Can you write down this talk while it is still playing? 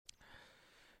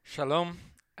Shalom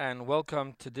and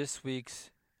welcome to this week's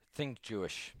Think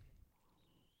Jewish.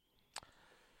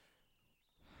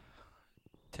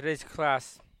 Today's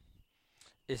class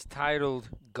is titled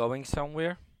Going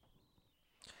Somewhere,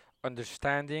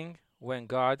 Understanding When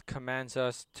God Commands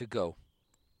Us to Go.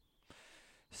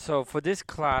 So for this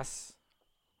class,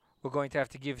 we're going to have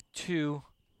to give two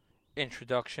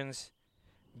introductions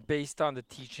based on the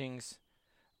teachings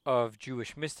of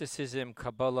Jewish mysticism,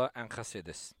 Kabbalah, and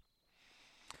Hasidus.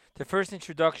 The first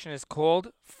introduction is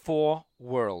called Four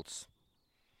Worlds.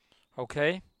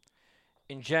 Okay?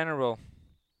 In general,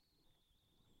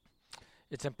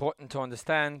 it's important to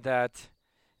understand that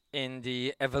in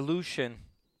the evolution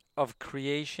of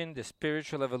creation, the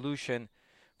spiritual evolution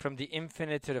from the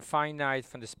infinite to the finite,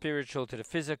 from the spiritual to the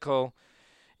physical,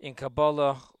 in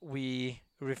Kabbalah we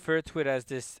refer to it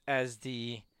as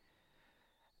the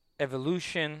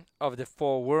evolution of the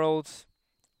four worlds,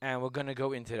 and we're going to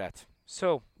go into that.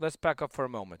 So let's back up for a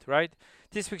moment, right?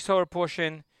 This week's Torah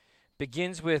portion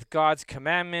begins with God's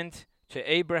commandment to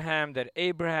Abraham that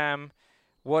Abraham,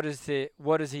 what is he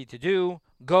to do?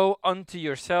 Go unto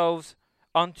yourself,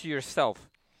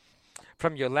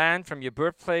 from your land, from your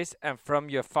birthplace, and from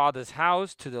your father's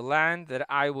house to the land that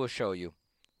I will show you.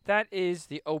 That is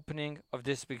the opening of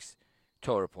this week's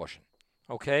Torah portion.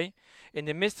 Okay? In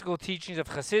the mystical teachings of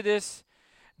Hasidus,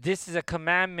 this is a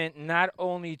commandment not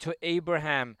only to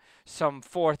Abraham some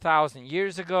 4,000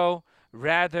 years ago,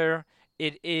 rather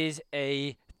it is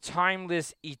a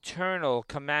timeless, eternal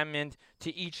commandment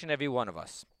to each and every one of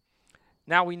us.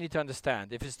 Now we need to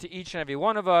understand, if it's to each and every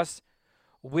one of us,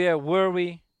 where were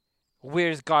we? Where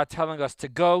is God telling us to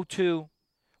go to?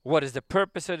 What is the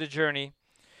purpose of the journey?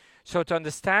 So to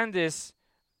understand this,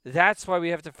 that's why we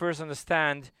have to first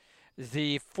understand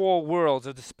the four worlds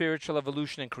of the spiritual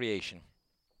evolution and creation.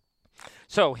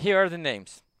 So here are the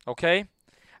names, okay?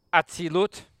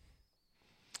 Atzilut,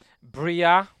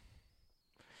 Bria,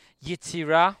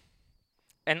 Yitzira,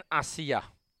 and Asiya.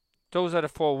 Those are the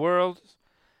four worlds,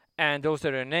 and those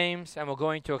are their names, and we're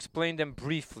going to explain them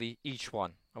briefly, each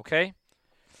one, okay?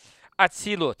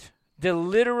 Atzilut. The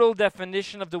literal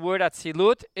definition of the word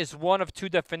Atzilut is one of two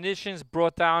definitions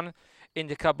brought down in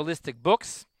the Kabbalistic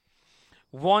books.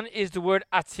 One is the word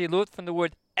Atzilut from the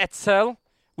word Etzel,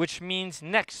 which means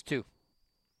next to.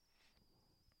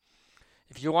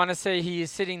 If you want to say he is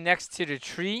sitting next to the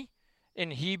tree,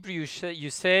 in Hebrew you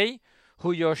say,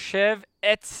 Hu Yoshev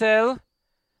Etzel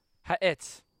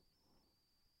Ha'etz.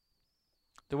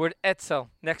 The word Etzel,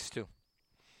 next to.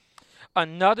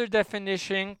 Another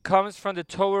definition comes from the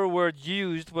Torah word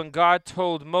used when God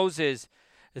told Moses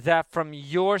that from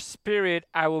your spirit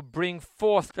I will bring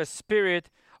forth the spirit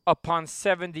upon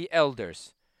 70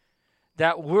 elders.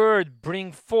 That word,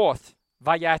 bring forth,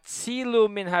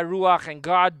 Vayatzilu min haruach, and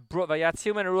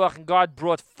God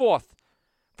brought forth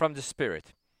from the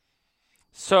Spirit.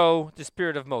 So, the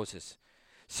Spirit of Moses.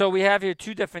 So we have here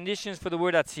two definitions for the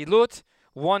word Atzilut.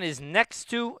 One is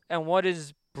next to, and one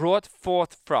is brought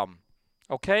forth from.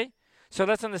 Okay? So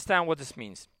let's understand what this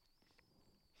means.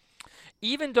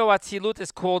 Even though Atzilut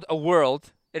is called a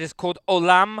world, it is called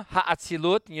Olam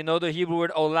HaAtzilut. You know the Hebrew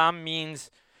word Olam means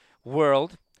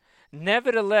world.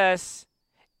 Nevertheless,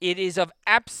 it is of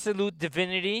absolute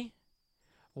divinity,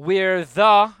 where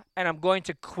and I'm going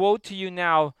to quote to you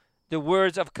now the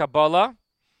words of Kabbalah,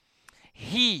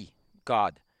 He,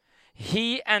 God,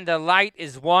 He and the light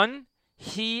is one,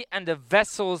 He and the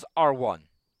vessels are one.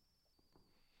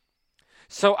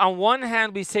 So on one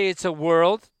hand, we say it's a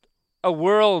world,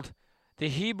 the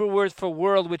Hebrew word for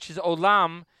world, which is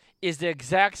olam, is the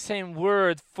exact same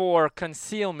word for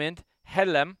concealment,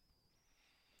 helem.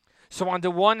 So on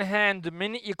the one hand, the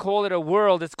minute you call it a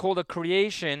world, it's called a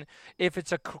creation. If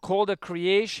it's called a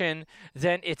creation,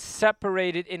 then it's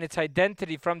separated in its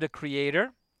identity from the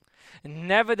Creator.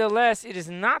 Nevertheless, it is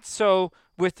not so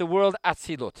with the world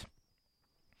Atzilut.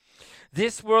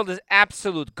 This world is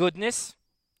absolute goodness.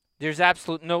 There's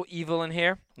absolute no evil in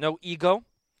here, no ego.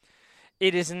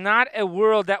 It is not a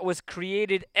world that was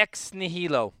created ex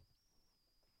nihilo.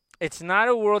 It's not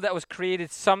a world that was created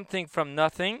something from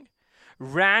nothing.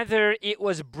 Rather, it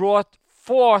was brought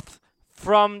forth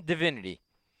from divinity.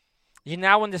 You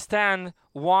now understand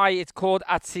why it's called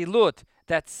Atzilut,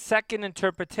 that second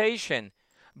interpretation,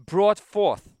 brought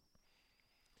forth.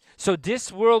 So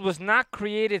this world was not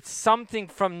created something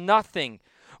from nothing,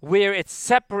 where it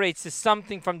separates the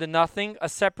something from the nothing, a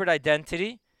separate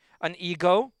identity, an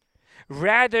ego.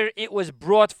 Rather, it was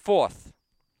brought forth.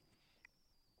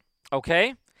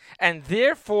 Okay? And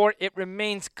therefore, it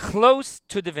remains close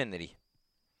to divinity.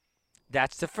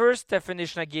 That's the first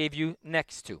definition I gave you,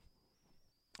 next to.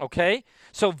 Okay?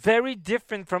 So very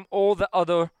different from all the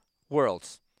other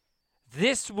worlds.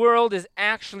 This world is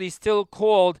actually still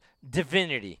called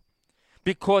divinity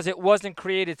because it wasn't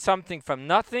created something from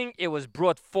nothing. It was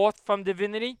brought forth from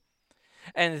divinity,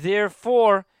 and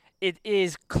therefore it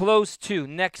is close to,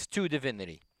 next to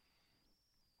divinity.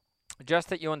 Just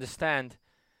that you understand,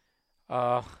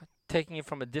 taking it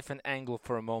from a different angle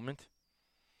for a moment.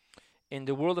 In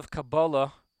the world of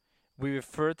Kabbalah, we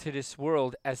refer to this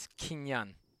world as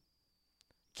kinyan.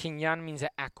 Kinyan means an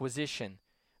acquisition,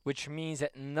 which means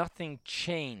that nothing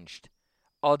changed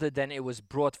other than it was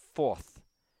brought forth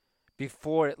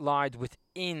before it lied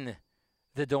within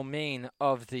the domain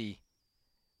of the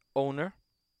owner,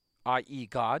 i.e.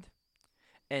 God.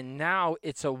 And now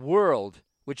it's a world,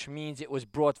 which means it was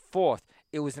brought forth.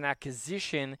 It was an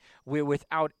acquisition where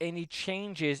without any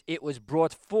changes, it was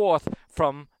brought forth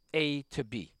from A to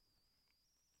B.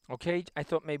 Okay? I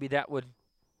thought maybe that would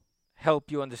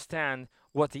help you understand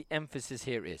what the emphasis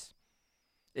here is.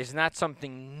 It's not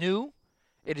something new.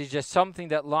 It is just something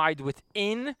that lied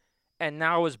within and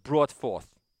now is brought forth.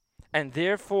 And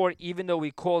therefore, even though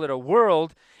we call it a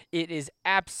world, it is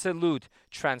absolute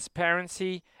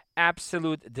transparency,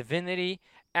 absolute divinity,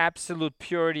 absolute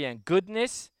purity and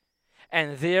goodness.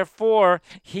 And therefore,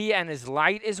 he and his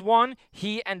light is one.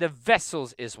 He and the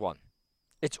vessels is one.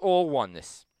 It's all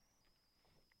oneness.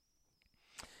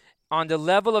 On the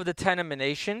level of the 10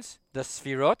 emanations, the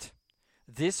Sfirot,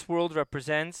 this world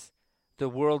represents the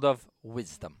world of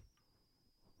wisdom.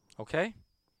 Okay?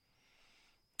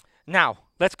 Now,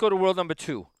 let's go to world number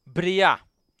 2. Bria.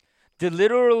 The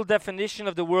literal definition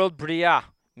of the word Bria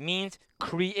means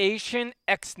creation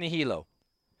ex nihilo.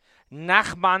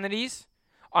 Nachmanides,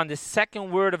 on the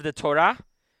second word of the Torah.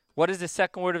 What is the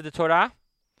second word of the Torah?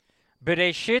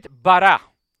 Bereshit bara.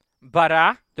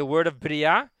 Bara, the word of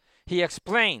Bria. He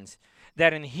explains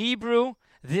that in Hebrew,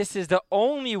 this is the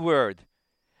only word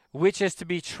which is to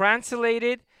be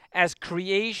translated as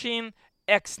creation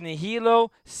ex nihilo,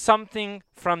 something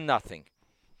from nothing.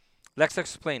 Let's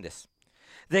explain this.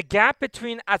 The gap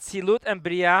between Atzilut and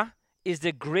Bria is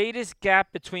the greatest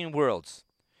gap between worlds.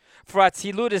 For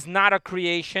Atzilut is not a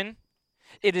creation.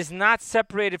 It is not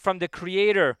separated from the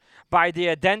Creator by the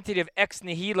identity of ex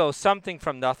nihilo, something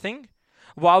from nothing,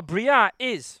 while Bria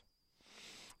is.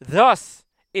 Thus,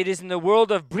 it is in the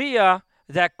world of Bria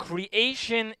that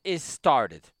creation is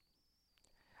started.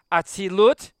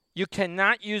 Atzilut, you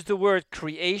cannot use the word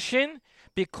creation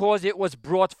because it was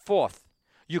brought forth.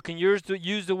 You can use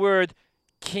the word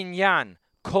kinyan,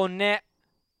 kone,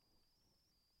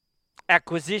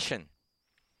 acquisition.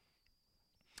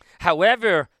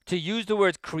 However, to use the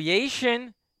word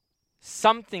creation,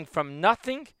 something from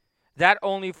nothing, that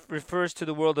only refers to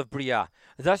the world of Bria.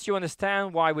 Thus, you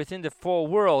understand why within the 4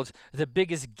 worlds, the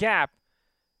biggest gap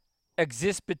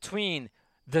exists between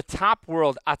the top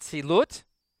world, Atzilut,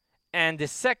 and the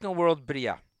second world,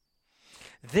 Bria.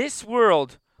 This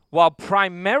world, while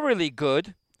primarily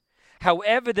good,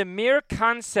 however, the mere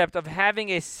concept of having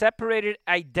a separated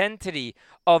identity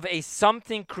of a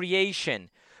something creation,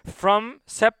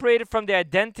 separated from the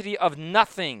identity of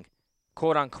nothing,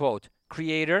 quote unquote,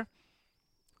 creator,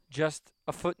 just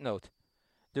a footnote.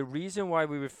 The reason why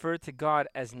we refer to God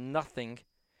as nothing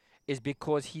is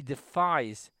because he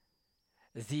defies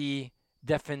the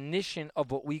definition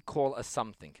of what we call a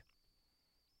something.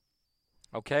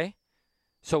 Okay?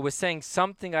 So we're saying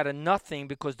something out of nothing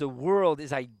because the world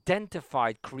is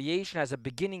identified. Creation has a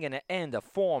beginning and an end, a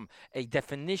form, a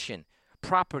definition,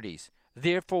 properties.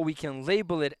 Therefore, we can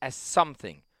label it as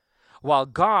something. While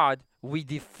God, we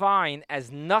define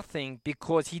as nothing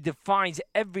because he defies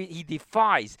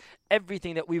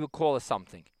everything that we would call a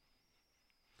something.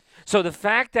 So the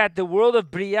fact that the world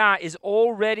of Bria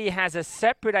already has a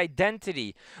separate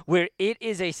identity where it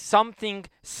is a something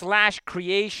 /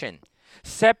 creation,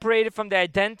 separated from the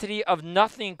identity of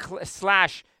nothing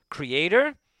 /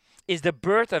 creator, is the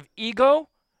birth of ego,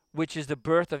 which is the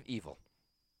birth of evil.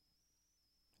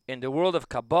 In the world of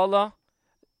Kabbalah,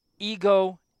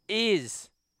 ego is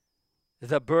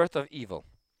the birth of evil.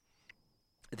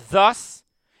 Thus,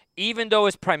 even though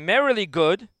it's primarily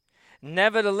good,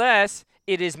 nevertheless,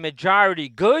 it is majority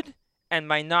good and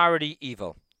minority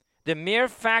evil. The mere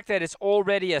fact that it's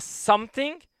already a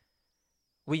something,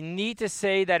 we need to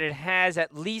say that it has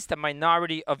at least a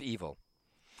minority of evil.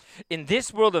 In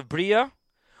this world of Bria,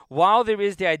 while there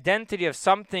is the identity of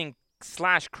something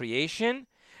 / creation,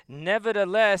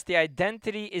 nevertheless, the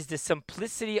identity is the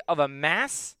simplicity of a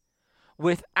mass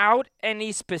without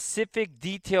any specific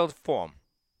detailed form.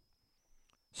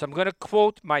 So I'm going to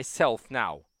quote myself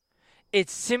now. It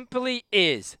simply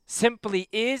is. Simply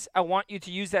is, I want you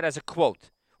to use that as a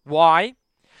quote. Why?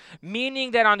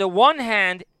 Meaning that on the one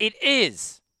hand, it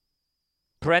is.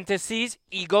 parentheses,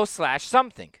 ego slash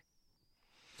something.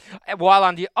 While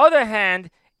on the other hand,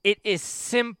 it is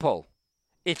simple.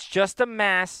 It's just a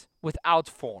mass without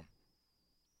form.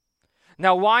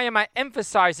 Now, why am I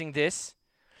emphasizing this?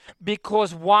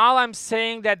 Because while I'm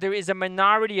saying that there is a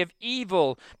minority of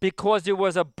evil because there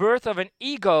was a birth of an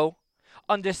ego,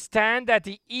 understand that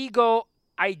the ego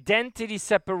identity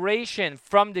separation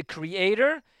from the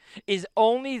creator is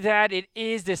only that it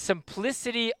is the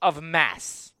simplicity of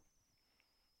mass.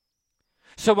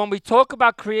 So when we talk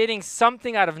about creating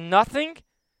something out of nothing,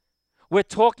 we're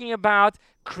talking about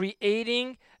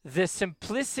creating the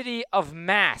simplicity of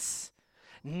mass.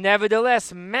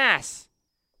 Nevertheless, mass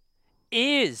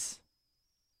is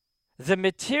the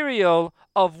material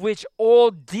of which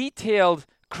all detailed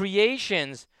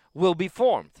creations will be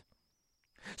formed.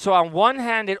 So on one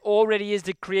hand, it already is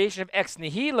the creation of ex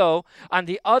nihilo. On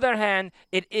the other hand,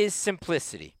 it is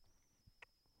simplicity.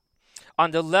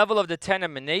 On the level of the 10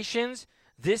 emanations,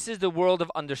 this is the world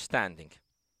of understanding.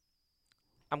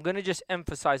 I'm going to just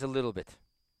emphasize a little bit.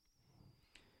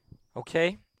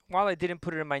 Okay? While I didn't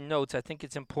put it in my notes, I think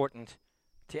it's important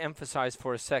to emphasize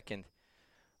for a second.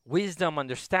 Wisdom,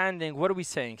 understanding, what are we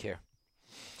saying here?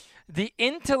 The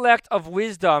intellect of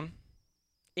wisdom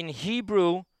in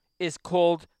Hebrew is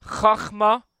called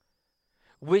chachma,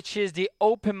 which is the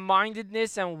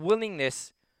open-mindedness and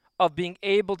willingness of being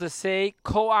able to say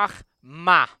koach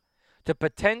ma, the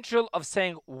potential of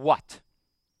saying what.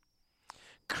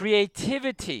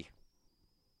 Creativity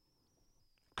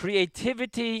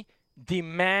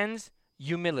demands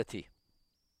humility.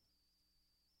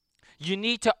 You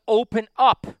need to open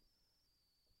up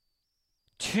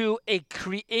to a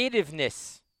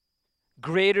creativeness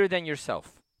greater than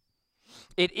yourself.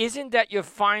 It isn't that you're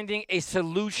finding a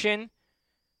solution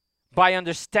by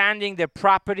understanding their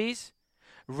properties.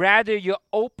 Rather, you're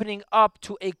opening up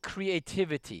to a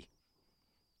creativity.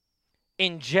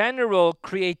 In general,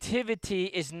 creativity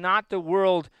is not the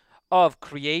world of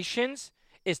creations,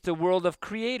 it's the world of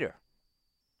creator.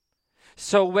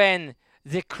 So when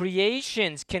the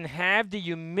creations can have the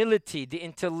humility, the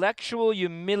intellectual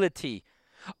humility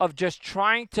of just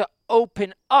trying to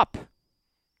open up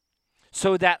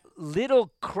so that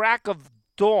little crack of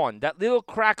dawn, that little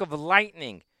crack of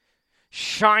lightning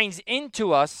shines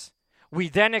into us, we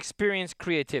then experience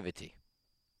creativity.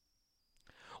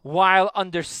 While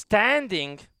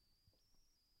understanding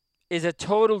is a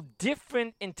total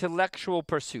different intellectual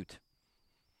pursuit.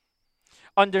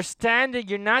 Understanding,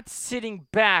 you're not sitting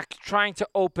back trying to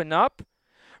open up.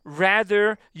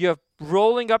 Rather, you're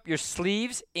rolling up your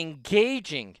sleeves,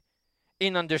 engaging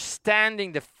in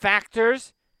understanding the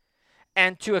factors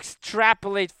and to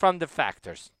extrapolate from the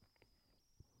factors.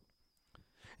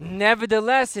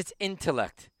 Nevertheless, it's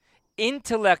intellect.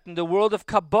 Intellect in the world of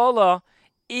Kabbalah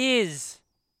is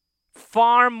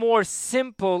far more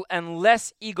simple and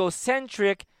less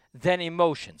egocentric than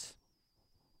emotions.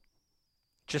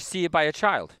 Just see it by a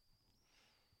child.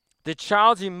 The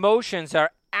child's emotions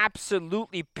are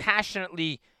absolutely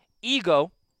passionately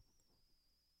ego.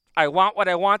 I want what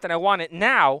I want and I want it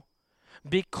now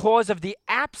because of the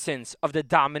absence of the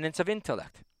dominance of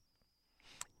intellect.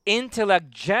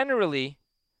 Intellect generally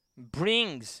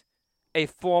brings a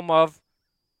form of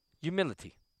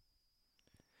humility.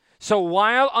 So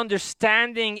while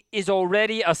understanding is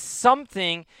already a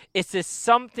something, it's a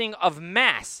something of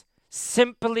mass.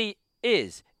 Simply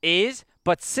is,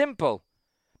 but simple,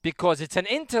 because it's an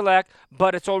intellect,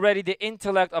 but it's already the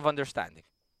intellect of understanding.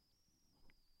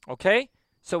 Okay?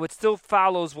 So it still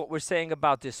follows what we're saying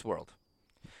about this world.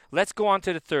 Let's go on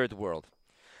to the third world.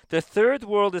 The third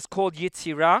world is called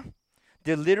Yitzirah.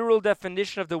 The literal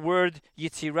definition of the word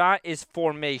Yitzirah is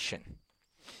formation.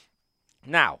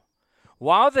 Now,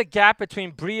 while the gap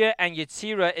between Bria and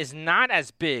Yitzirah is not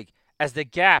as big as the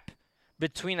gap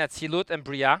between Atzilut and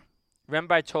Bria,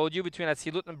 remember I told you between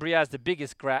Atzilut and Bria is the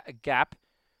biggest gap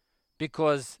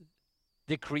because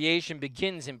the creation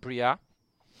begins in Bria.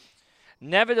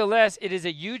 Nevertheless, it is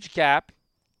a huge gap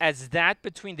as that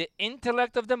between the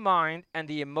intellect of the mind and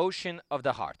the emotion of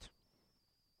the heart.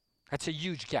 That's a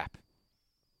huge gap.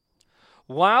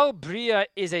 While Bria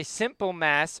is a simple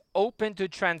mass open to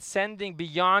transcending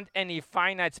beyond any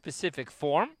finite specific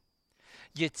form,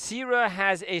 Yetzirah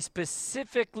has a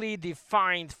specifically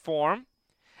defined form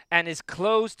and is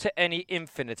close to any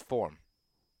infinite form.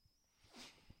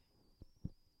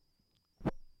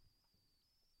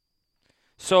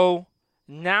 So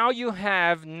now you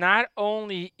have not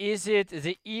only is it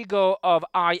the ego of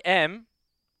I am,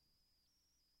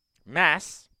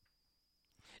 mass,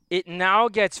 it now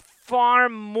gets far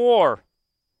more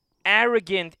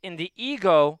arrogant in the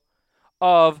ego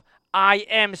of I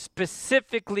am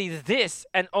specifically this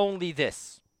and only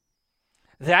this.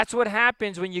 That's what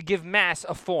happens when you give mass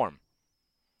a form.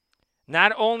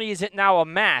 Not only is it now a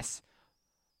mass,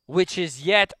 which is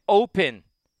yet open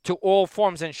to all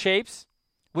forms and shapes,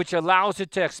 which allows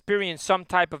it to experience some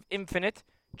type of infinite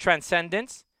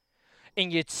transcendence.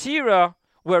 In Yetzirah,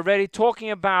 we're already talking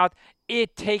about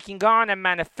it taking on and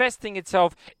manifesting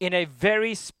itself in a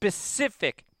very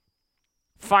specific,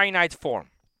 finite form.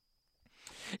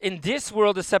 In this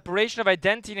world, the separation of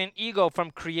identity and ego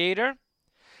from Creator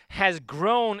has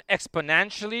grown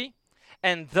exponentially,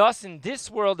 and thus in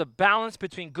this world, the balance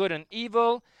between good and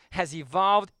evil has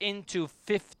evolved into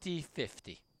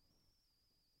 50-50.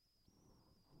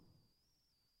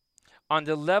 On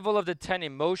the level of the 10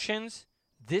 emotions,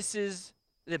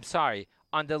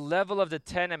 on the level of the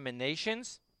 10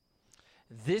 emanations,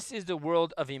 this is the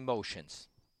world of emotions.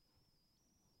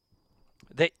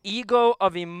 The ego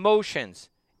of emotions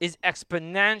is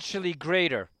exponentially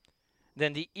greater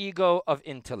than the ego of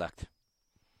intellect.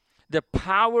 The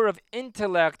power of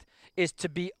intellect is to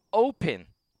be open,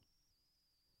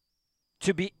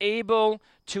 to be able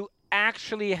to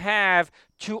actually have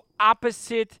two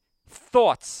opposite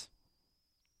thoughts.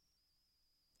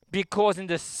 Because in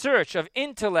the search of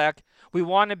intellect, we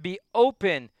want to be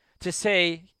open to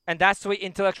say, and that's the way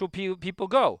intellectual people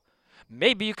go.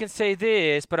 Maybe you can say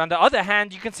this, but on the other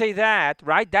hand, you can say that,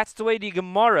 right? That's the way the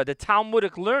Gemara, the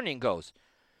Talmudic learning goes.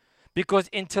 Because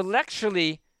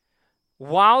intellectually,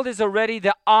 while there's already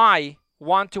the I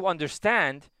want to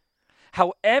understand,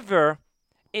 however,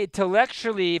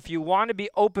 intellectually, if you want to be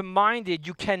open-minded,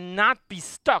 you cannot be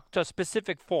stuck to a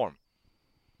specific form.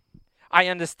 I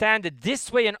understand it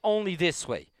this way and only this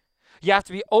way. You have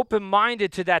to be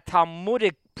open-minded to that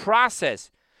Talmudic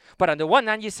process. But on the one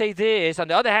hand, you say this. On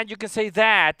the other hand, you can say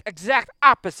that. Exact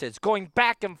opposites, going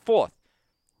back and forth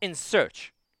in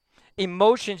search.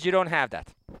 Emotions, you don't have that.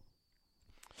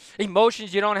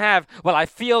 Emotions, you don't have, well, I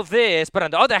feel this, but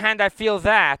on the other hand, I feel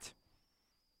that.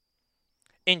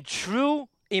 In true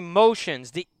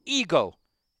emotions, the ego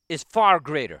is far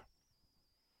greater.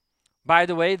 By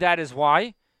the way, that is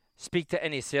why, speak to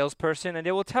any salesperson and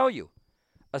they will tell you,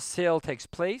 a sale takes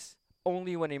place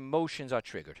only when emotions are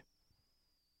triggered.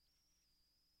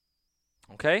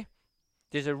 Okay?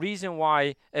 There's a reason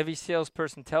why every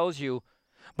salesperson tells you,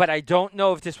 but I don't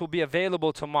know if this will be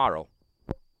available tomorrow.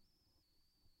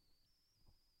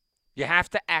 You have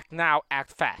to act now,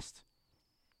 act fast.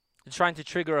 They're trying to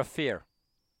trigger a fear.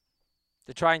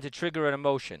 They're trying to trigger an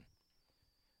emotion.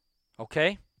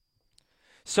 Okay?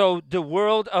 So the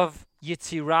world of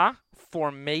Yetzirah,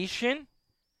 formation,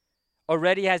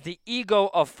 already has the ego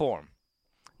of form.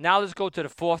 Now let's go to the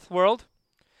fourth world.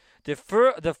 The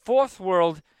fourth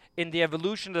world in the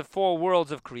evolution of the four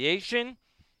worlds of creation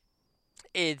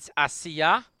is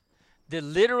Asiyah. The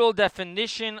literal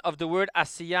definition of the word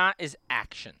Asiyah is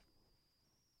action.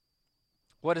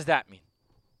 What does that mean?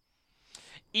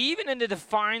 Even in the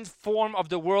defined form of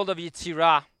the world of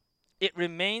Yetzirah, it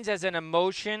remains as an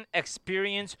emotion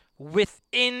experience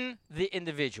within the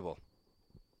individual.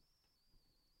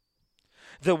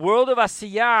 The world of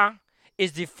Asiyah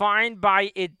is defined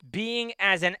by it being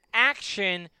as an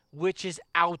action which is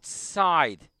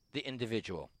outside the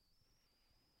individual.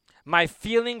 My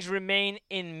feelings remain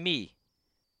in me.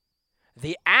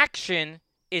 The action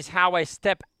is how I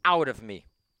step out of me.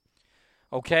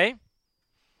 Okay?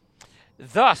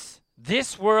 Thus,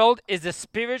 this world is the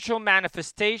spiritual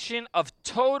manifestation of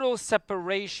total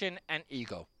separation and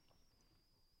ego.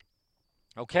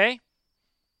 Okay?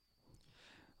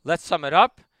 Let's sum it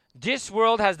up. This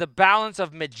world has the balance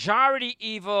of majority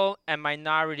evil and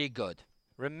minority good.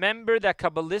 Remember that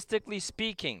Kabbalistically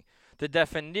speaking, the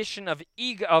definition of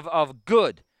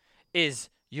good is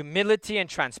humility and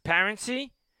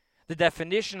transparency. The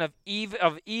definition of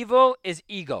evil is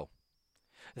ego.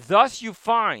 Thus you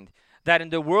find that in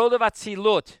the world of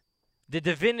Atzilut, the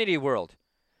divinity world,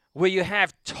 where you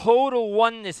have total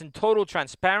oneness and total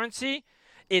transparency,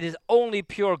 it is only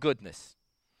pure goodness.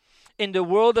 In the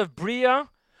world of Bria,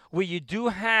 where you do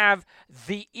have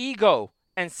the ego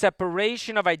and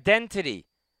separation of identity,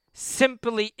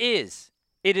 simply is.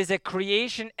 It is a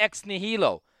creation ex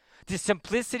nihilo, the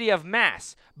simplicity of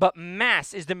mass, but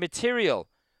mass is the material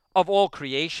of all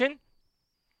creation.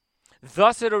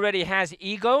 Thus it already has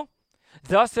ego.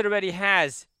 Thus it already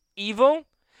has evil.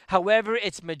 However,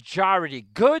 it's majority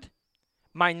good,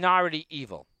 minority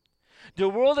evil. The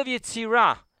world of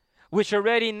Yetzirah, which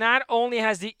already not only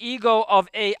has the ego of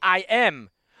a I am,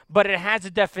 but it has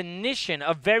a definition,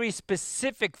 a very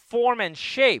specific form and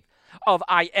shape of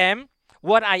I am,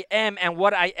 what I am and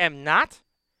what I am not.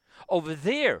 Over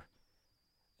there,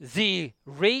 the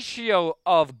ratio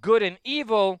of good and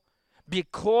evil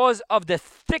because of the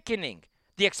thickening,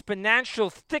 the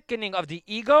exponential thickening of the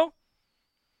ego,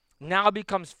 now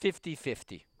becomes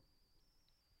 50-50.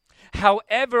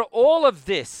 However, all of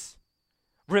this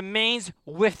remains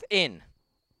within.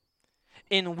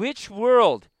 In which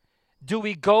world do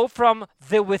we go from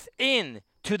the within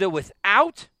to the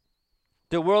without?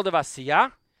 The world of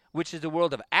Asiyah, which is the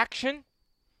world of action.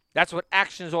 That's what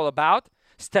action is all about,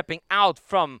 stepping out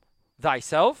from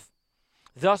thyself.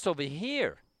 Thus over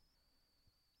here,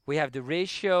 we have the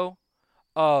ratio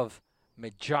of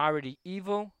majority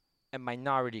evil and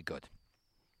minority good.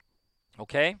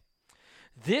 Okay?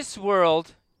 This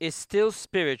world is still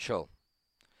spiritual.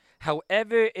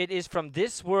 However, it is from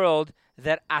this world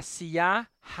that Asiyah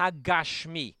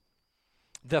Hagashmi,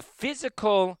 the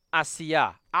physical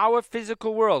Asiyah, our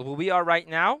physical world, where we are right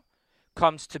now,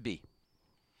 comes to be.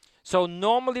 So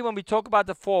normally when we talk about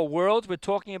the four worlds, we're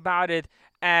talking about it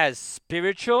as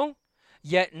spiritual,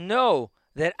 yet know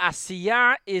that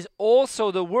Asiyah is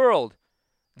also the world.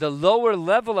 The lower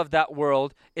level of that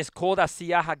world is called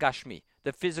Asiyah Hagashmi,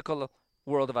 the physical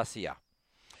world of Asiyah.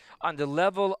 On the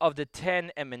level of the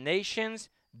 10 emanations,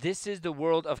 this is the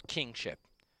world of kingship.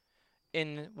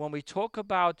 When we talk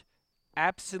about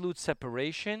absolute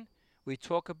separation, we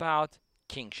talk about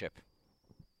kingship.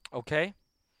 Okay?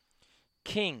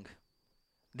 King.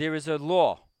 There is a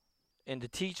law in the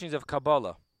teachings of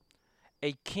Kabbalah.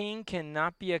 A king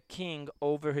cannot be a king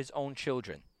over his own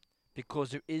children because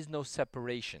there is no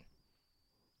separation.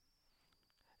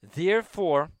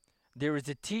 Therefore, there is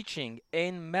a teaching,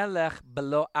 Ein Melech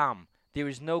belo am. There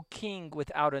is no king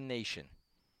without a nation.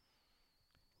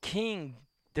 King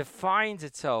defines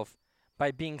itself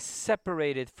by being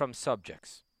separated from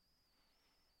subjects.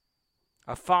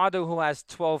 A father who has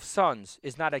 12 sons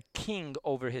is not a king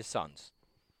over his sons.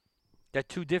 They're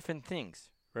two different things.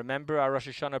 Remember our Rosh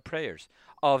Hashanah prayers.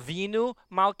 Avinu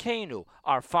Malkeinu,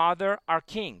 our father, our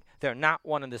king. They're not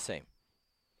one and the same.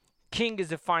 King is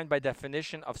defined by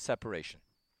definition of separation.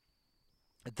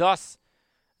 Thus,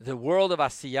 the world of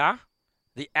Asiyah,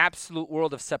 the absolute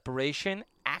world of separation,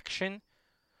 action,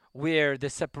 where the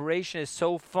separation is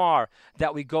so far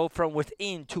that we go from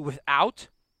within to without,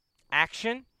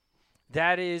 action,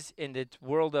 that is in the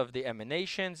world of the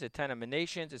emanations, the 10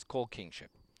 emanations, is called kingship.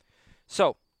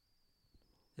 So,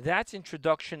 that's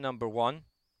introduction number one.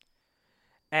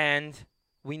 And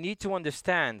we need to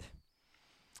understand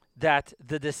that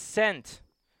the descent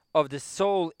of the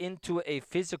soul into a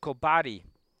physical body,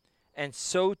 and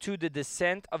so too the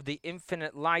descent of the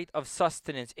infinite light of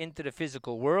sustenance into the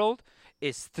physical world,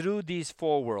 is through these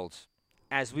four worlds,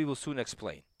 as we will soon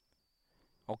explain.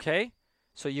 Okay?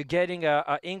 So you're getting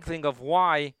an inkling of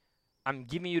why I'm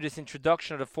giving you this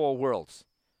introduction of the four worlds.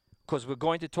 Because we're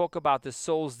going to talk about the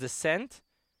soul's descent,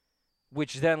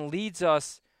 which then leads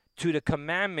us to the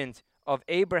commandment of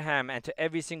Abraham and to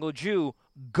every single Jew,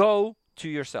 go to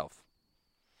yourself.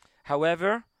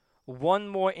 However, one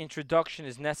more introduction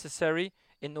is necessary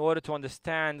in order to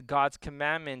understand God's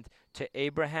commandment to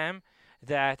Abraham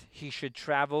that he should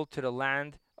travel to the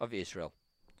land of Israel.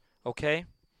 Okay?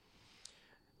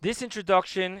 This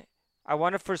introduction, I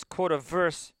want to first quote a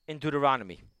verse in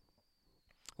Deuteronomy.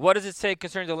 What does it say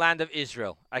concerning the land of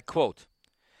Israel? I quote,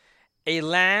 "A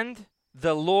land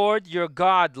the Lord your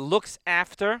God looks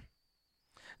after.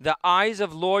 The eyes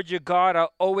of Lord your God are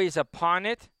always upon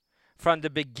it, from the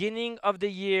beginning of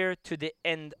the year to the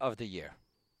end of the year."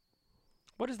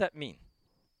 What does that mean?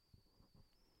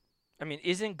 I mean,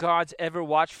 isn't God's ever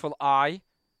watchful eye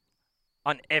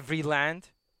on every land,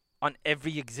 on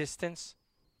every existence?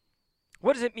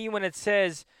 What does it mean when it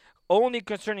says only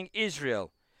concerning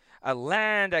Israel, a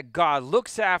land that God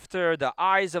looks after, the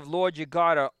eyes of Lord your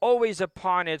God are always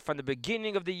upon it from the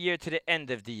beginning of the year to the end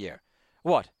of the year?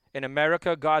 What? In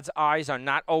America, God's eyes are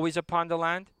not always upon the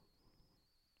land?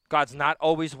 God's not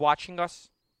always watching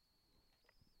us?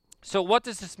 So what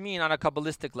does this mean on a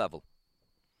Kabbalistic level?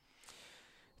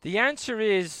 The answer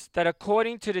is that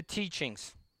according to the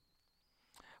teachings,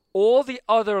 all the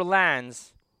other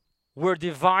lands were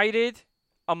divided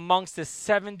amongst the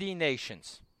 70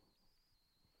 nations.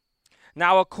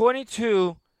 Now, according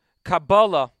to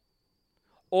Kabbalah,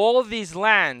 all these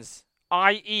lands,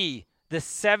 i.e., the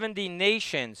 70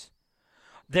 nations,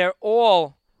 they're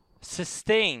all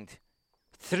sustained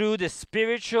through the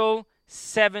spiritual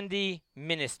 70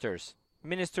 ministers,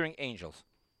 ministering angels.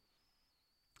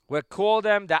 We call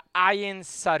them the Ayin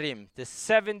Sarim, the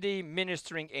 70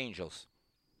 ministering angels.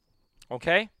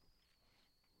 Okay?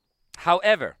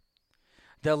 However,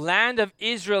 the land of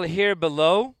Israel here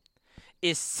below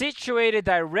is situated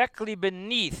directly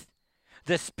beneath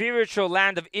the spiritual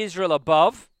land of Israel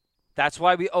above, That's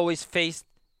why we always face,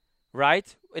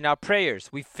 right, in our prayers.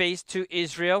 We face to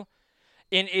Israel.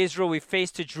 In Israel, we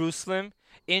face to Jerusalem.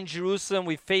 In Jerusalem,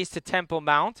 we face to Temple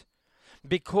Mount,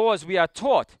 because we are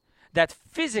taught that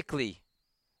physically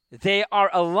they are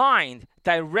aligned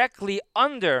directly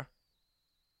under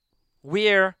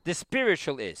where the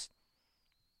spiritual is.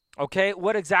 Okay,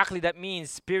 what exactly that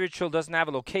means? Spiritual doesn't have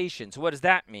a location. So what does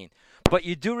that mean? But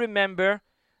you do remember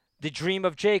the dream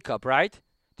of Jacob, right?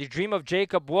 The dream of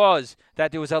Jacob was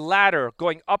that there was a ladder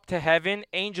going up to heaven.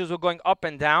 Angels were going up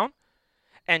and down.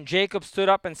 And Jacob stood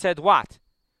up and said, what?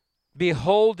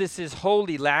 Behold, this is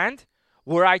holy land.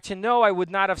 Were I to know, I would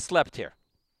not have slept here.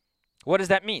 What does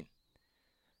that mean?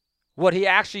 What he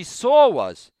actually saw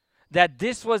was that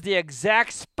this was the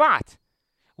exact spot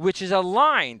which is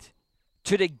aligned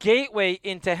to the gateway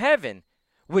into heaven,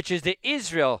 which is the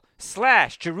Israel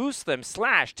 / Jerusalem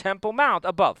 / Temple Mount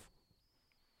above.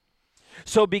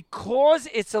 So because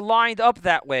it's aligned up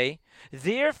that way,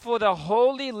 therefore the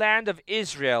holy land of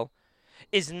Israel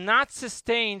is not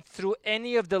sustained through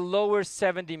any of the lower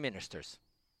 70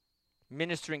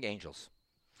 ministering angels.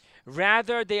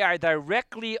 Rather, they are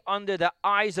directly under the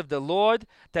eyes of the Lord,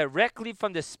 directly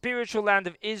from the spiritual land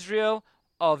of Israel,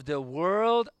 of the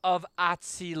world of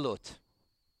Atzilut.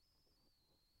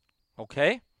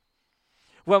 Okay?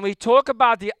 When we talk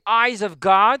about the eyes of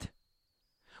God,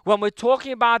 when we're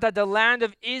talking about that the land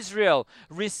of Israel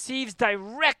receives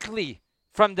directly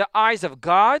from the eyes of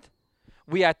God,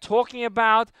 we are talking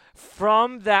about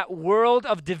from that world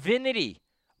of divinity,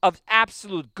 of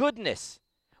absolute goodness.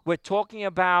 We're talking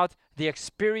about the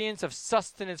experience of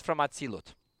sustenance from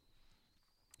Atzilut.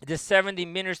 The 70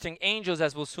 ministering angels,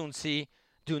 as we'll soon see,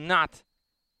 do not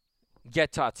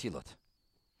get to Atzilut.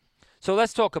 So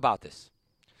let's talk about this.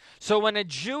 So when a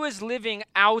Jew is living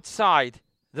outside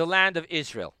the land of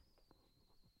Israel,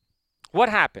 what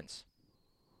happens?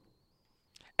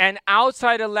 And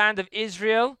outside the land of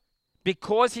Israel,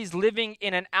 because he's living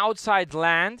in an outside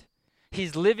land,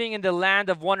 he's living in the land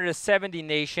of one of the 70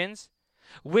 nations,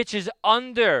 which is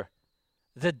under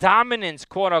the dominance,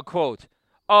 quote unquote,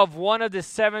 of one of the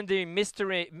 70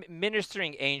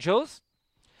 ministering angels.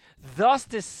 Thus,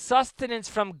 the sustenance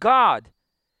from God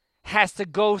has to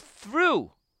go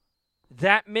through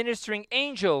that ministering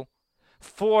angel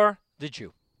for the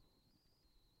Jew.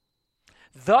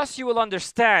 Thus, you will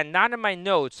understand, not in my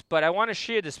notes, but I want to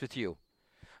share this with you.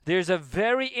 There's a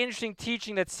very interesting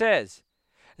teaching that says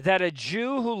that a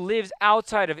Jew who lives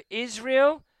outside of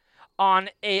Israel on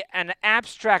an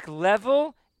abstract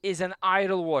level is an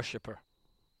idol worshiper.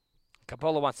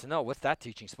 Kabbalah wants to know, what's that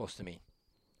teaching supposed to mean?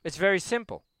 It's very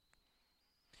simple.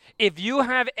 If you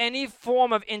have any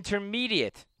form of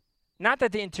intermediate, not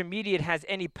that the intermediate has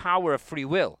any power of free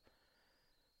will,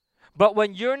 but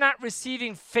when you're not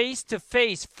receiving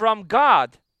face-to-face from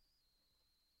God,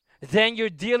 then you're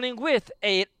dealing with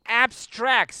an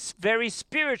abstract, very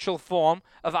spiritual form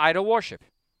of idol worship.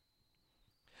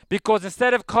 Because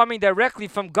instead of coming directly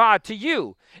from God to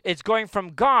you, it's going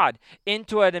from God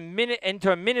into a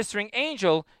ministering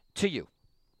angel to you.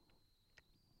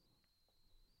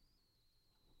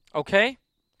 Okay?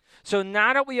 So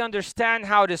now that we understand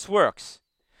how this works,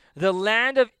 the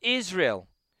land of Israel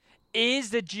is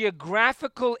the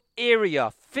geographical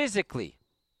area physically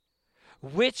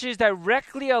which is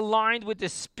directly aligned with the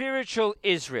spiritual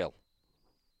Israel.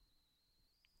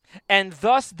 And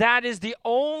thus that is the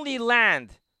only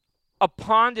land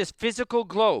upon this physical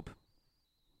globe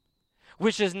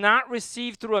which is not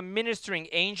received through a ministering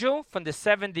angel from the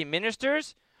 70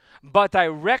 ministers, but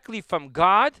directly from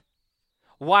God,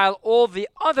 while all the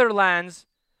other lands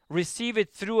receive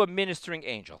it through a ministering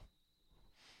angel.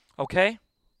 Okay?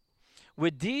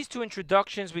 With these two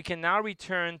introductions, we can now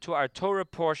return to our Torah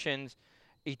portions,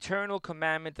 eternal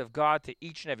commandment of God to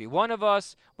each and every one of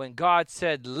us when God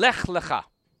said, Lech Lecha,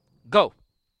 go.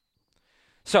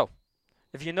 So,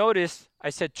 if you notice,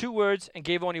 I said two words and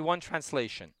gave only one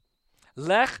translation.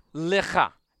 Lech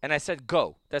Lecha, and I said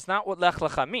go. That's not what Lech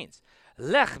Lecha means.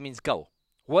 Lech means go.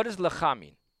 What does Lecha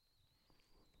mean?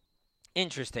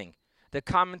 Interesting. The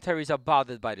commentaries are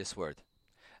bothered by this word.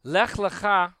 Lech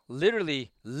Lecha,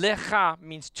 literally, Lecha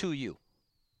means to you.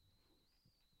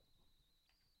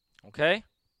 Okay?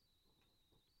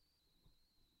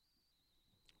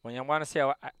 When you want to say,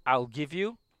 I'll give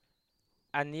you,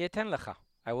 Ani eten lecha,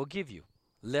 I will give you.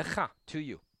 Lecha, to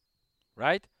you.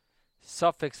 Right?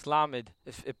 Suffix lamed,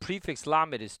 prefix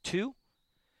lamed is to.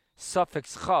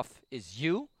 Suffix chaf is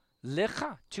you.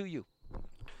 Lecha, to you.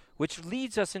 Which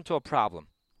leads us into a problem.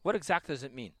 What exactly does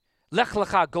it mean? Lech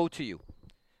lecha, go to you.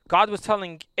 God was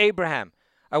telling Abraham,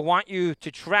 I want you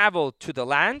to travel to the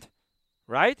land,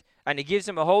 right? And he gives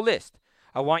him a whole list.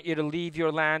 I want you to leave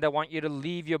your land. I want you to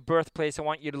leave your birthplace. I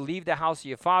want you to leave the house of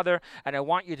your father. And I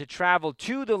want you to travel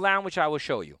to the land which I will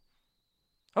show you.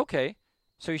 Okay.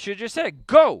 So you should just say,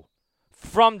 go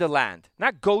from the land.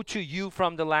 Not go to you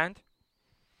from the land.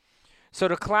 So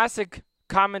the classic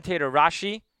commentator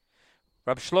Rashi,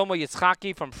 Rab Shlomo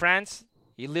Yitzchaki from France,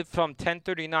 he lived from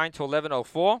 1039 to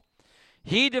 1104.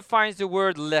 He defines the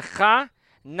word lecha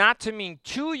not to mean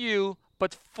to you,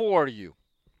 but for you.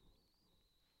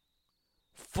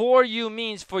 For you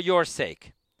means for your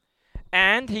sake.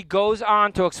 And he goes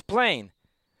on to explain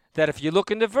that if you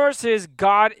look in the verses,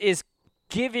 God is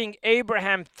giving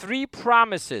Abraham 3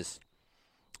 promises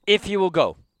if he will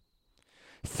go.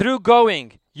 Through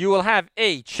going, you will have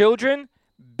A, children,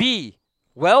 B,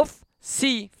 wealth,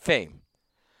 C, fame.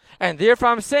 And therefore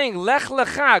I'm saying, Lech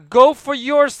Lecha, go for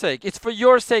your sake. It's for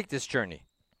your sake, this journey.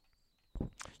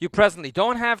 You presently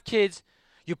don't have kids.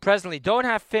 You presently don't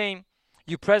have fame.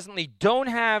 You presently don't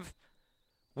have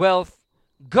wealth.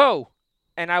 Go,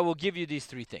 and I will give you these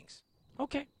 3 things.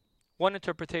 Okay. One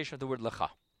interpretation of the word Lecha.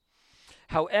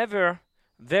 However,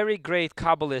 very great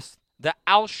Kabbalist, the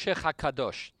Al-Shech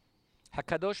HaKadosh.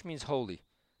 HaKadosh means holy.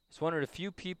 It's one of the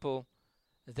few people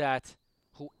that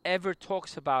whoever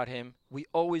talks about him, we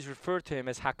always refer to him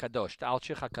as HaKadosh, the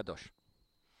Al-Shech HaKadosh.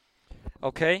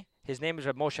 Okay? His name is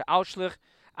Reb Moshe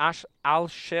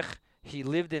Al-Shech. He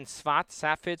lived in Sfat,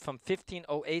 Safed, from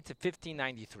 1508 to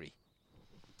 1593.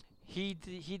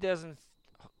 He doesn't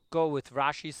go with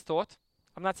Rashi's thought.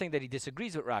 I'm not saying that he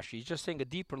disagrees with Rashi. He's just saying a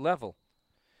deeper level.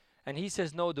 And he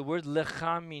says, no, the word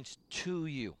lecha means to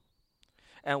you.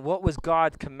 And what was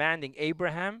God commanding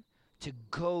Abraham? To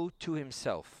go to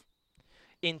himself,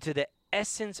 into the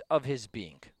essence of his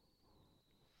being.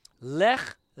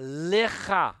 Lech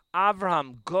lecha,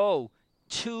 Abraham, go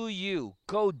to you.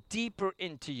 Go deeper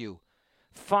into you.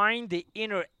 Find the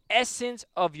inner essence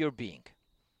of your being.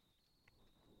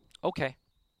 Okay.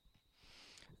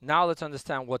 Now let's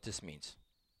understand what this means.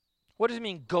 What does it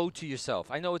mean, go to yourself?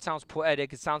 I know it sounds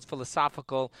poetic, it sounds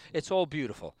philosophical, it's all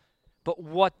beautiful. But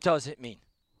what does it mean?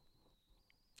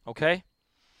 Okay?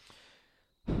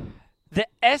 The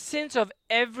essence of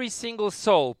every single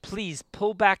soul, please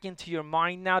pull back into your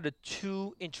mind now the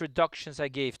 2 introductions I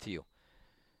gave to you.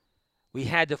 We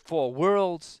had the 4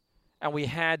 worlds, and we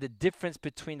had the difference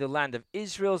between the land of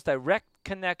Israel's direct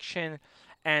connection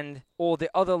and all the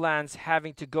other lands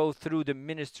having to go through the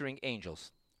ministering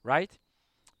angels, right?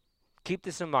 Keep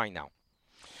this in mind now.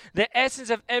 The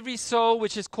essence of every soul,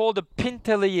 which is called the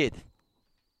Pinteleyid.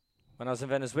 When I was in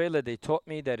Venezuela, they taught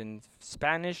me that in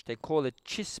Spanish, they call it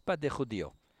Chispa de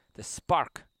Judío, the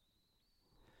spark.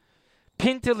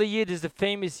 Pinteleyid is the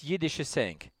famous Yiddish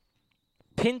saying.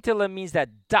 Pintele means that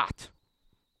dot,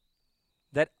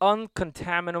 that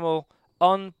uncontaminable,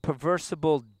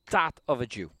 unperversible dot of a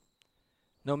Jew.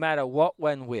 No matter what,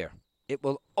 when, where, it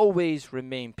will always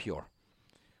remain pure.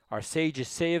 Our sages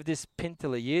say of this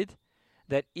Pinteleyid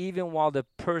that even while the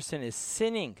person is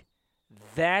sinning,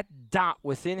 that dot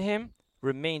within him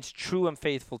remains true and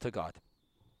faithful to God.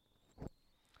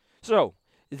 So,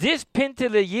 this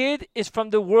Pinteleyid is from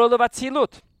the world of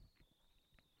Atzilut.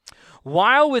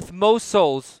 While with most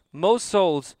souls,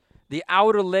 the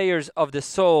outer layers of the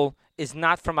soul is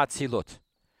not from Atzilut.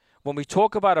 When we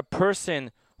talk about a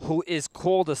person who is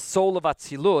called a soul of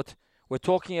Atzilut, we're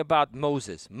talking about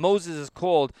Moses. Moses is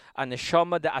called a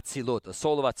neshama de Atzilut, a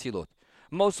soul of Atzilut.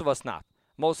 Most of us not.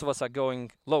 Most of us are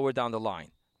going lower down the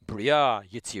line. Bria,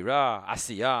 Yitzira,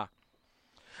 Asiyah.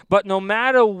 But no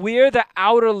matter where the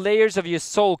outer layers of your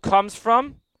soul comes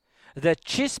from, the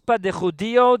Chispa de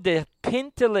Judío, the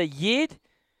Pinteleyid,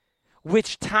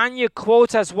 which Tanya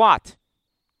quotes as what?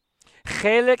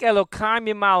 Chelek Elokai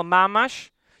mimal mamash,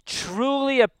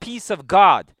 truly a piece of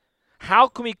God. How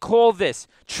can we call this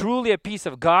truly a piece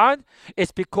of God?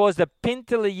 It's because the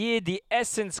Pinteleyid, the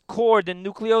essence core, the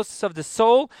nucleus of the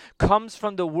soul, comes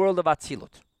from the world of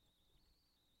Atzilut.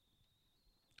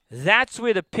 That's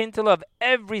where the Pintel of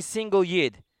every single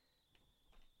Yid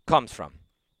comes from.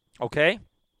 Okay?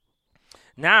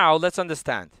 Now, let's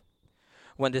understand.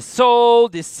 When the soul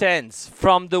descends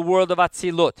from the world of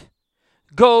Atzilut,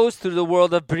 goes through the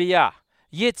world of Bria,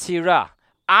 Yitzira,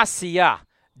 Asiyah,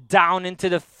 down into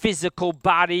the physical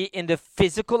body, in the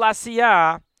physical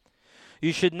Asiyah,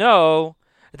 you should know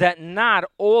that not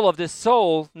all of the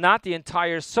soul, not the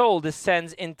entire soul,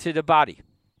 descends into the body.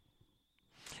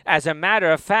 As a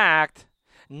matter of fact,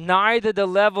 neither the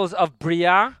levels of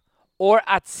Bria or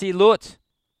Atzilut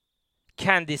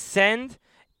can descend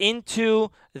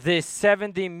into the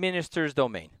 70 ministers'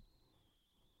 domain.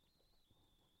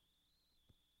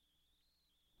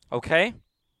 Okay?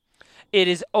 It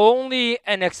is only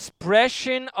an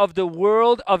expression of the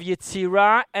world of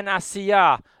Yetzirah and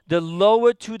Asiyah, the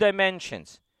lower two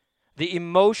dimensions, the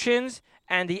emotions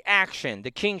and the action,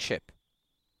 the kingship.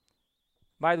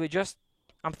 By the way,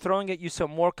 I'm throwing at you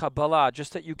some more Kabbalah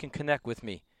just that you can connect with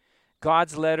me.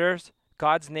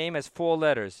 God's name has 4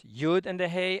 letters, Yud and the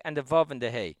Hey and the Vav and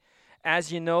the Hey.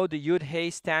 As you know, the Yud Hey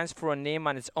stands for a name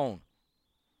on its own.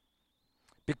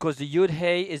 Because the Yud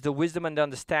Hey is the wisdom and the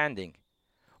understanding.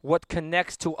 What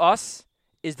connects to us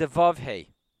is the Vav Hey.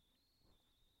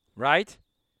 Right?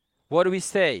 What do we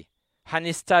say?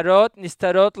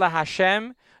 Nistarot la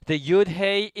Hashem. The Yud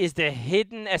Hey is the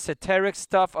hidden esoteric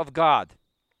stuff of God.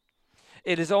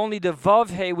 It is only the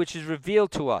Vav Hey which is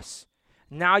revealed to us.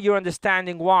 Now you're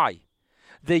understanding why.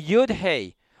 The Yud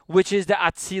Hey, which is the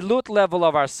Atzilut level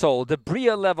of our soul, the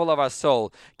Bria level of our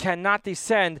soul, cannot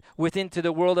descend into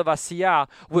the world of Asiyah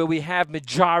where we have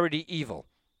majority evil.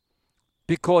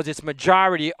 Because it's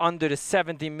majority under the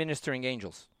 70 ministering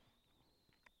angels.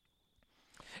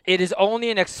 It is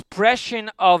only an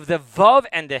expression of the Vav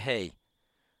and the Hey,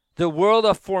 the world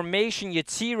of formation,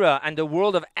 Yetzirah, and the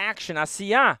world of action,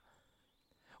 Asiyah,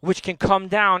 which can come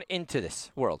down into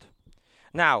this world.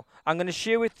 Now, I'm going to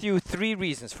share with you 3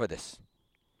 reasons for this.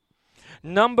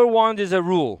 Number 1 is a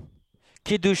rule.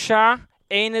 Kiddusha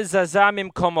ein zaza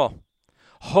mimkomo.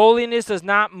 Holiness does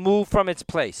not move from its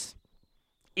place,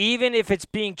 even if it's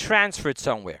being transferred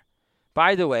somewhere.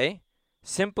 By the way,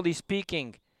 simply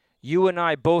speaking, you and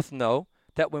I both know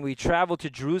that when we travel to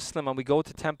Jerusalem and we go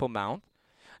to Temple Mount,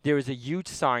 there is a huge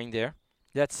sign there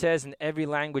that says in every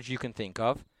language you can think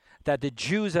of that the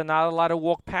Jews are not allowed to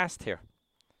walk past here.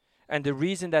 And the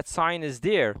reason that sign is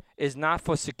there is not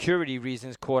for security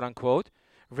reasons, quote unquote.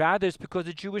 Rather, it's because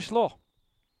of Jewish law.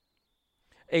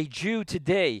 A Jew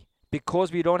today,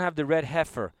 because we don't have the red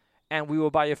heifer and we were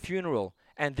by a funeral,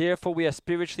 and therefore we are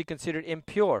spiritually considered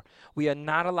impure, we are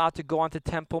not allowed to go onto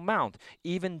Temple Mount,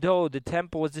 even though the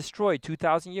temple was destroyed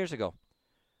 2,000 years ago.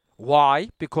 Why?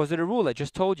 Because of the rule I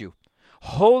just told you.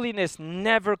 Holiness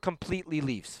never completely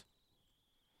leaves.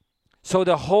 So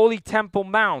the holy Temple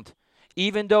Mount,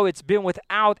 even though it's been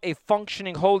without a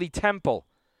functioning holy temple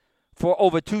for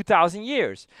over 2,000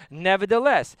 years,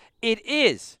 nevertheless, it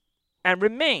is and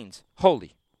remains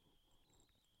holy.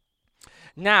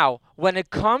 Now, when it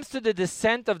comes to the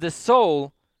descent of the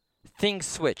soul, things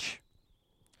switch.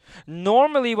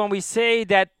 Normally, when we say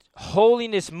that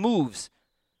holiness moves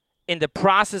in the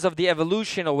process of the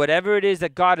evolution or whatever it is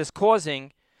that God is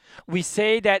causing, we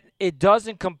say that it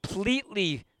doesn't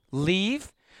completely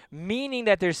leave, meaning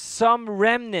that there's some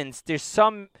remnants, there's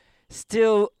some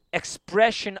still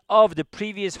expression of the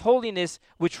previous holiness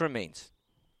which remains.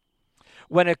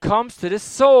 When it comes to the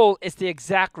soul, it's the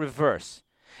exact reverse.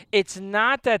 It's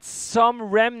not that some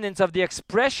remnants of the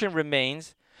expression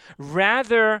remains,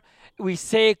 rather we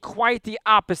say quite the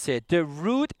opposite. The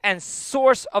root and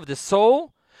source of the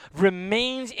soul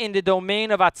remains in the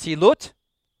domain of Atzilut,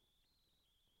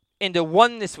 in the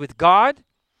oneness with God,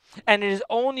 and it is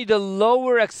only the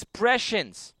lower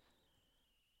expressions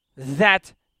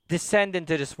that descend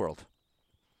into this world.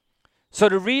 So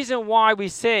the reason why we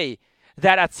say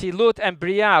that Atzilut and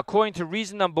Bria, according to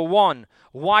reason number 1,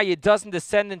 why it doesn't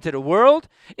descend into the world,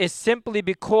 is simply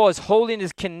because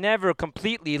holiness can never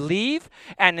completely leave,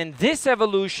 and in this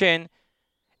evolution,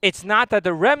 it's not that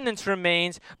the remnants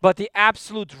remains, but the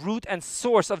absolute root and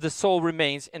source of the soul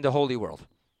remains in the holy world.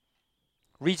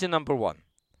 Reason number 1.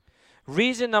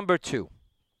 Reason number 2.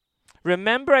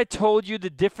 Remember I told you the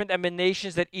different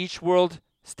emanations that each world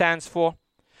stands for?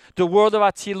 The world of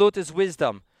Atzilut is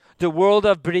wisdom. The world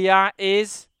of Bria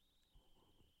is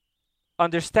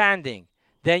understanding.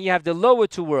 Then you have the lower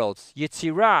 2 worlds,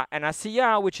 Yetzirah and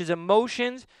Asiyah, which is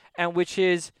emotions and which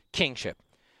is kingship.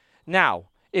 Now,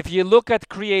 if you look at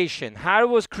creation, how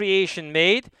was creation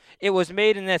made? It was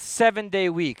made in a 7-day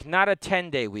week, not a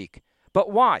 10-day week.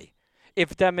 But why?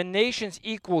 If the emanations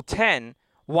equal 10,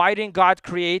 why didn't God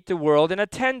create the world in a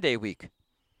 10-day week?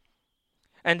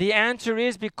 And the answer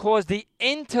is because the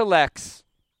intellects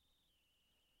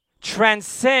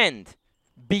transcend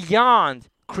beyond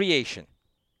creation.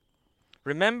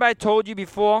 Remember I told you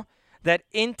before that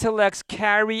intellects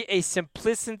carry a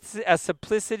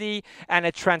simplicity and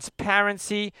a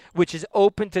transparency which is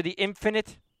open to the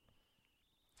infinite.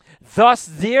 Thus,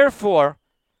 therefore,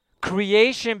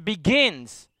 creation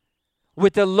begins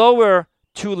with the lower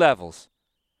 2 levels.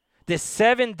 The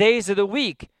 7 days of the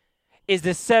week is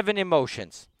the 7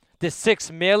 emotions. The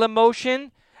 6 male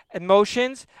emotions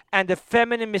and the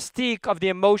feminine mystique of the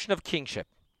emotion of kingship.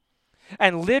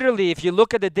 And literally, if you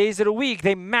look at the days of the week,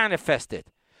 they manifest it.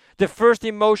 The first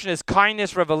emotion is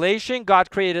kindness, revelation. God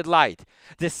created light.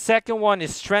 The second one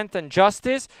is strength and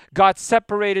justice. God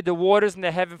separated the waters and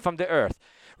the heaven from the earth.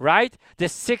 Right? The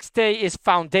sixth day is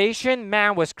foundation.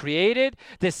 Man was created.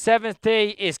 The seventh day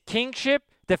is kingship,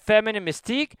 the feminine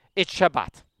mystique. It's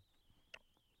Shabbat.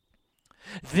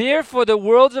 Therefore, the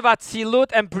worlds of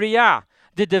Atzilut and Bria,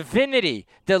 the divinity,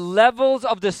 the levels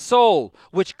of the soul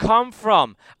which come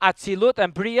from Atzilut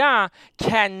and Bria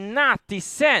cannot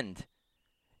descend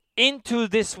into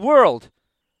this world,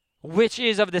 which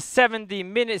is of the 70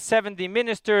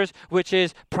 ministers, which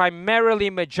is primarily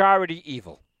majority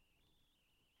evil.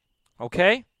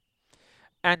 Okay?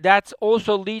 And that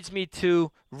also leads me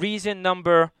to reason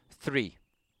number 3.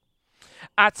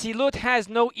 Atzilut has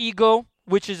no ego,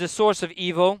 which is the source of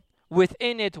evil,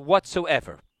 within it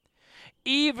whatsoever.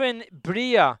 Even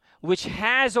Bria, which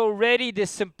has already the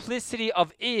simplicity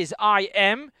of I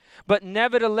am, but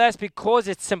nevertheless, because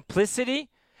its simplicity,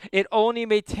 it only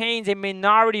maintains a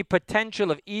minority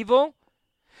potential of evil.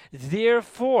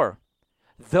 Therefore,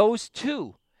 those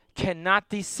two cannot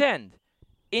descend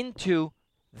into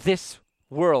this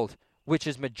world, which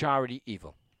is majority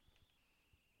evil.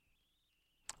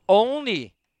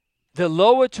 Only the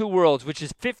lower two worlds, which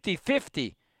is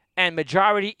 50-50 and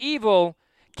majority evil,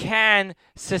 can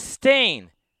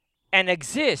sustain and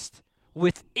exist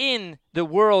within the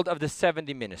world of the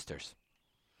 70 ministers.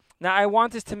 Now, I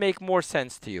want this to make more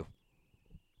sense to you.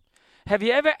 Have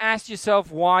you ever asked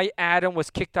yourself why Adam was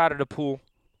kicked out of the pool?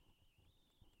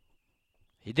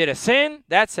 He did a sin,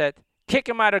 that's it. Kick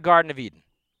him out of the Garden of Eden.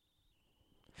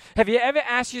 Have you ever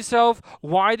asked yourself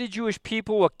why the Jewish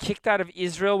people were kicked out of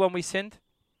Israel when we sinned?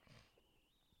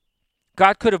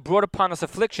 God could have brought upon us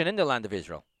affliction in the land of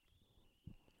Israel.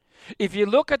 If you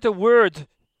look at the word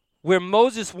where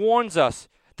Moses warns us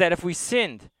that if we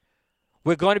sinned,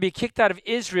 we're going to be kicked out of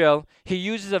Israel, he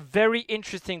uses a very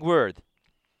interesting word.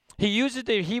 He uses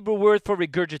the Hebrew word for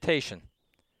regurgitation.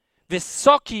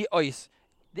 Visoki ois,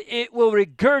 it will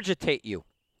regurgitate you.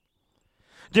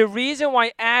 The reason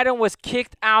why Adam was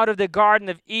kicked out of the Garden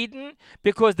of Eden,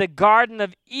 because the Garden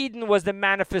of Eden was the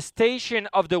manifestation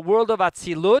of the world of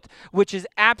Atzilut, which is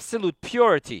absolute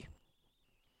purity.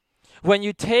 When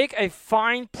you take a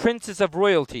fine princess of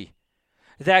royalty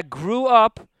that grew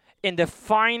up in the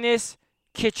finest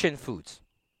kitchen foods,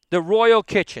 the royal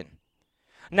kitchen.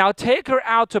 Now take her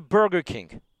out to Burger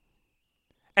King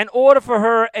and order for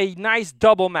her a nice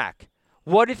double Mac.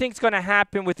 What do you think is going to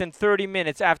happen within 30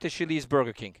 minutes after she leaves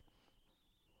Burger King?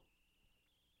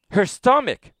 Her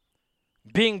stomach,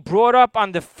 being brought up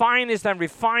on the finest and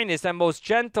refinest and most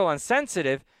gentle and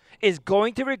sensitive, is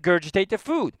going to regurgitate the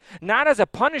food. Not as a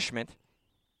punishment,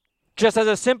 just as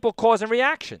a simple cause and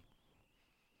reaction.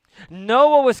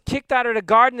 Noah was kicked out of the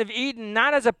Garden of Eden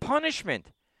not as a punishment.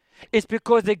 It's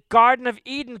because the Garden of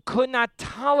Eden could not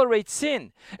tolerate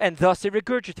sin, and thus it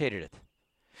regurgitated it.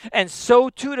 And so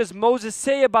too does Moses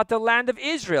say about the land of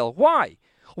Israel. Why?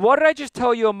 What did I just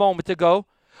tell you a moment ago?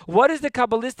 What is the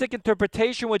Kabbalistic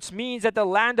interpretation which means that the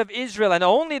land of Israel, and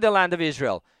only the land of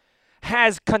Israel,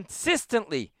 has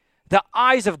consistently the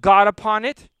eyes of God upon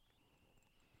it?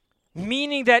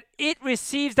 Meaning that it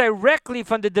receives directly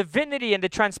from the divinity and the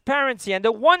transparency and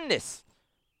the oneness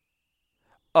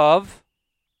of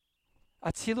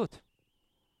Atzilut.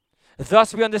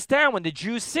 Thus we understand when the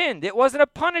Jews sinned, it wasn't a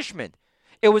punishment.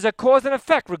 It was a cause and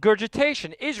effect,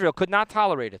 regurgitation. Israel could not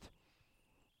tolerate it.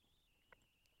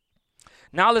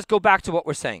 Now let's go back to what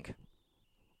we're saying.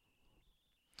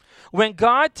 When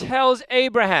God tells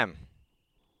Abraham,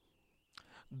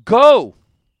 go,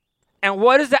 and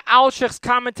what does the Al-Sheikh's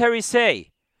commentary say?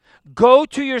 Go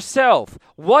to yourself.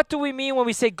 What do we mean when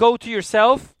we say go to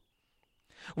yourself?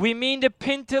 We mean the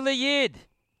Pintel Yid.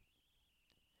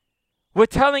 We're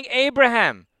telling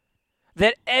Abraham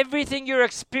that everything you're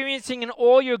experiencing in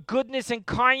all your goodness and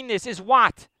kindness is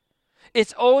what?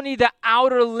 It's only the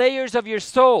outer layers of your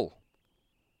soul.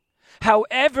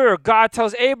 However, God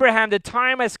tells Abraham the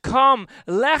time has come.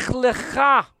 Lech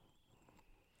Lecha.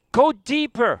 Go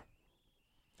deeper.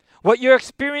 What you're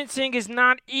experiencing is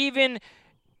not even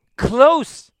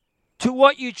close to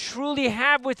what you truly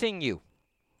have within you.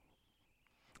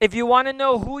 If you want to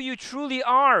know who you truly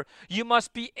are, you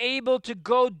must be able to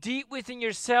go deep within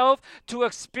yourself to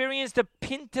experience the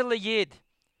Pintel Yid,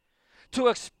 to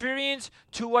experience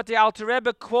to what the Alter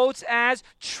Rebbe quotes as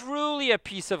truly a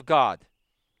piece of God.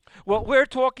 What we're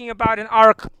talking about in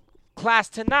our class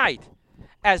tonight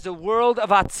as the world of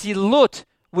Atzilut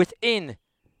within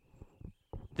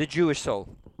the Jewish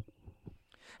soul.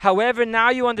 However,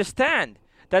 now you understand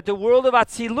that the world of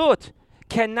Atzilut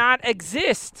cannot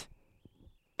exist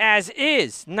as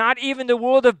is. Not even the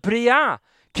world of Bria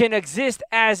can exist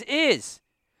as is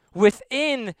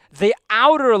within the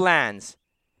outer lands,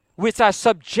 which are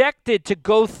subjected to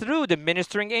go through the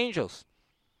ministering angels.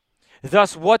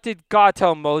 Thus, what did God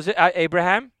tell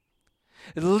Abraham?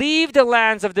 Leave the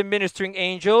lands of the ministering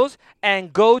angels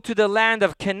and go to the land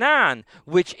of Canaan,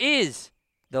 which is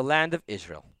the land of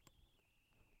Israel.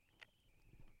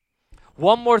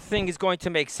 One more thing is going to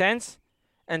make sense,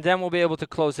 and then we'll be able to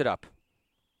close it up.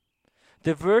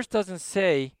 The verse doesn't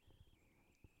say,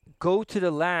 go to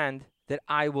the land that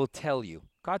I will tell you.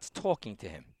 God's talking to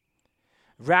him.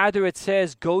 Rather, it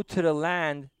says, go to the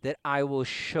land that I will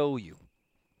show you.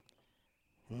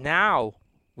 Now,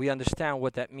 we understand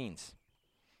what that means.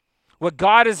 What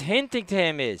God is hinting to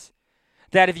him is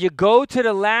that if you go to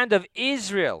the land of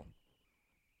Israel,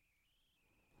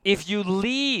 if you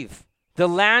leave the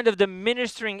land of the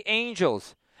ministering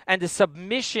angels and the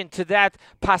submission to that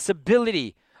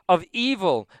possibility of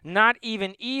evil, not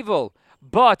even evil,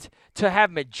 but to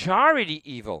have majority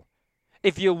evil,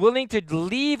 if you're willing to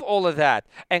leave all of that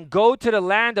and go to the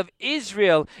land of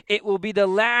Israel, it will be the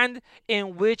land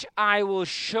in which I will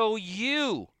show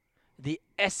you the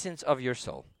essence of your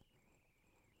soul.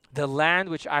 The land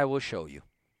which I will show you.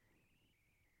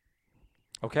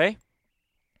 Okay?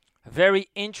 Very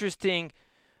interesting,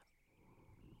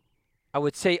 I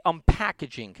would say,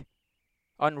 unpackaging,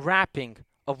 unwrapping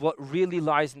of what really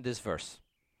lies in this verse.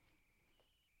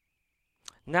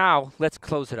 Now, let's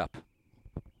close it up.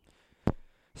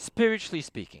 Spiritually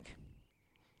speaking,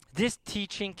 this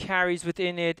teaching carries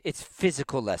within it its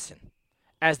physical lesson,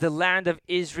 as the land of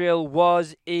Israel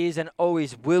was, is, and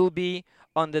always will be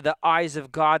under the eyes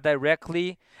of God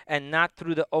directly and not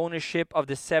through the ownership of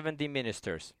the 70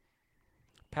 ministers.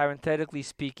 Parenthetically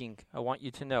speaking, I want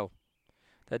you to know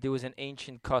that there was an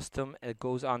ancient custom, and it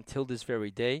goes on till this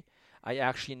very day. I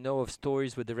actually know of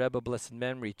stories where the Rebbe, blessed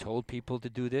memory, told people to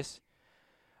do this.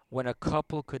 When a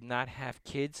couple could not have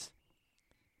kids,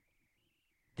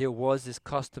 there was this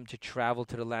custom to travel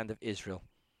to the land of Israel.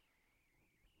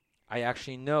 I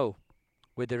actually know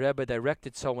where the Rebbe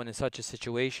directed someone in such a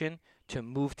situation to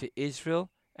move to Israel,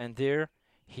 and there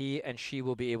he and she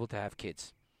will be able to have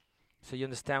kids. So you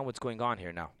understand what's going on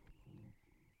here now.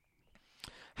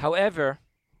 However,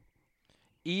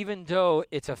 even though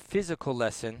it's a physical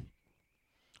lesson,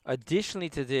 additionally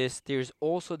to this, there's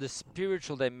also the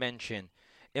spiritual dimension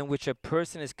in which a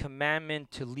person is commanded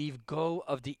to leave go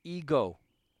of the ego.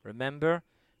 Remember?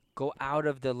 Go out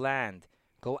of the land.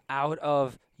 Go out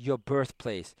of your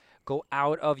birthplace. Go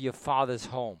out of your father's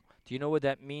home. Do you know what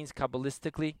that means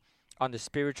Kabbalistically on the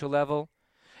spiritual level?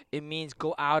 It means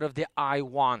go out of the I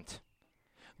want.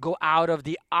 Go out of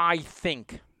the I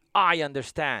think. I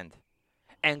understand.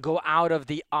 And go out of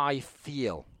the I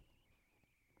feel.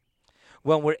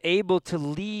 When we're able to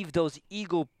leave those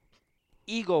ego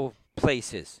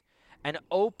places and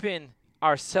open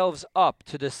ourselves up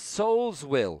to the soul's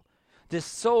will, the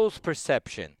soul's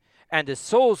perception, and the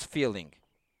soul's feeling,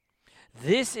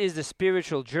 this is the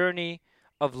spiritual journey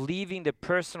of leaving the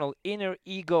personal inner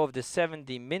ego of the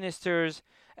 70 ministers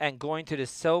and going to the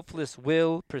selfless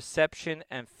will, perception,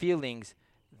 and feelings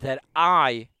that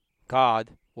I,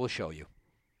 God, will show you.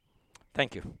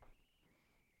 Thank you.